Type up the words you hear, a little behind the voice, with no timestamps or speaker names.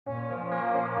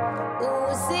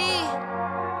see.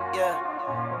 Yeah.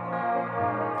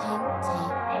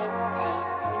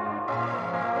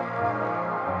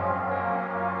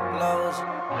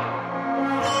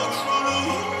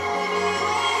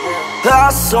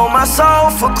 I sold my soul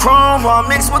for chrome while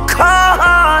mixed with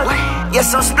Carhartt.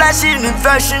 Yes, I'm splashing in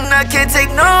fashion, I can't take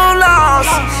no loss.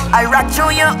 I rock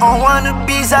Junya on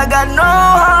wannabes, I got no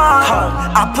heart.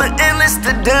 I put endless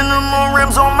to denim on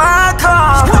rims on my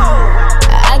car.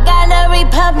 I got a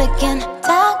Republican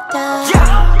doctor.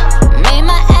 Made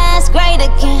my ass great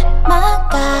again,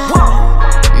 MAGA.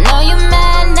 Know you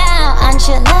mad now,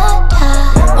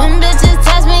 enchilada. When bitches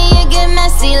touch me, it get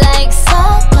messy like Skrrt.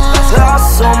 I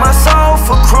sold my soul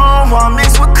for chrome while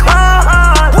mixed with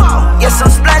Carhartt. Yes, I'm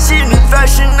splashing in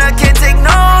fashion, I can't take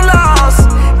no loss.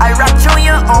 I rock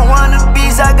Junya on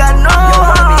wannabes, I got no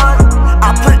heart.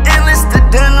 I put endless to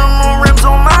denim on rims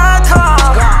on my car.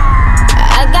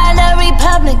 I got a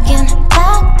Republican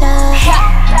doctor.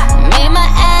 Made my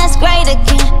ass great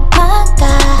again,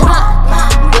 MAGA.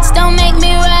 Bitch, don't make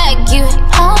me rag you,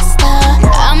 poster.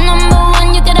 I'm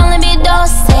 #1, you could only be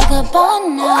dose. Say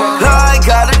goodbye now. I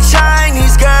got a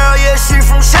Chinese girl, yeah, she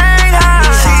from Shanghai.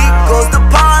 She goes to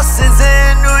Parsons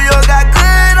in New York, got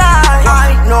good eyes.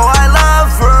 I know I love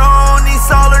her, only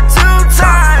saw her 2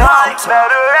 times. I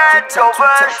better act over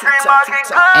stream, I get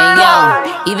good. Hey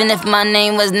yo, even if my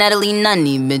name was Natalie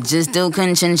Nunny, bitches still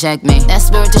couldn't chin check me. That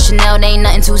Skrrt to Chanel, they ain't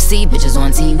nothing to see. Bitches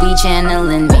on TV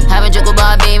channeling me. Have a drink with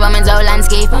Barbie, I'm in Zoe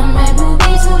landscape.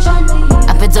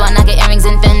 I put on Nike earrings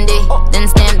in Fendi, then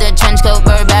stamp the trench coat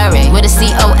Burberry with a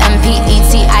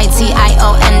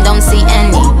COMPETITION. Don't see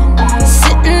any.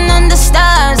 Sitting under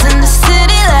stars in the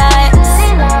city lights.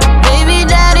 Baby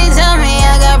daddy tell me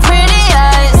I got pretty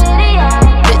eyes.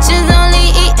 Bitches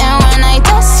only eating when I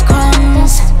dust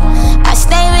crumbs. I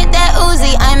stay with that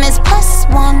Uzi, I miss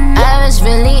 +1. I was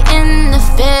really in the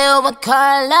field with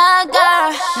Carhartt,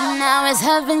 girl. Now it's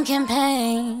Heaven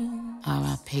campaign.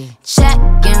 R.I.P.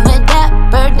 Checking with that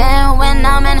bird down when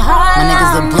I'm in Harlem. My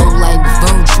niggas look blue like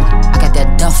Virgil. I got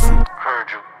that duffel.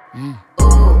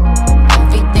 Ooh,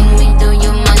 everything we do,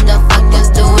 you motherfuckers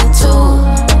do it too.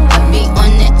 I be on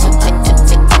it to take do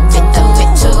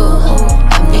it too.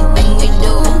 Everything we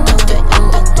do,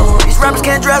 These rappers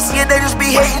can't dress it, they just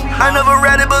be hating. I never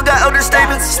read it, but got older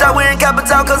statements. Start wearing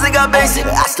capital cause it got basic.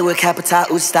 I still wear capital,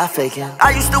 ooh, stop faking.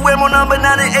 I used to wear more number,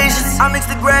 now than Asians. I mixed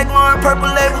the Greg Lauren purple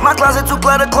label. My closet 2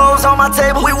 clutter clothes on my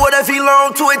table. We wore that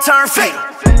V-Long till it turned fake.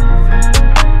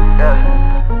 Yeah,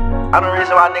 I'm the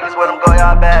reason why niggas wear them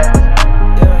Goya bags.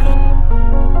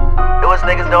 It was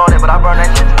niggas doing it, but I burned that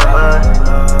shit to the hood.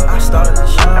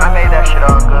 And I made that shit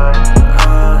all good.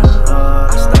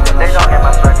 They don't get my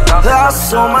circus. I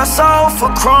sold my soul for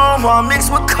chrome while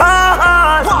mixed with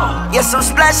Carhartt. Yes, I'm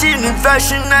splashing in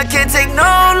fashion, I can't take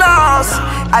no loss.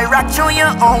 I rock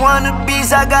Junya on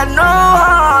wannabes, I got no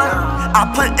heart. I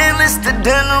put endless to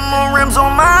denim on rims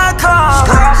on my car.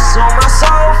 I sold my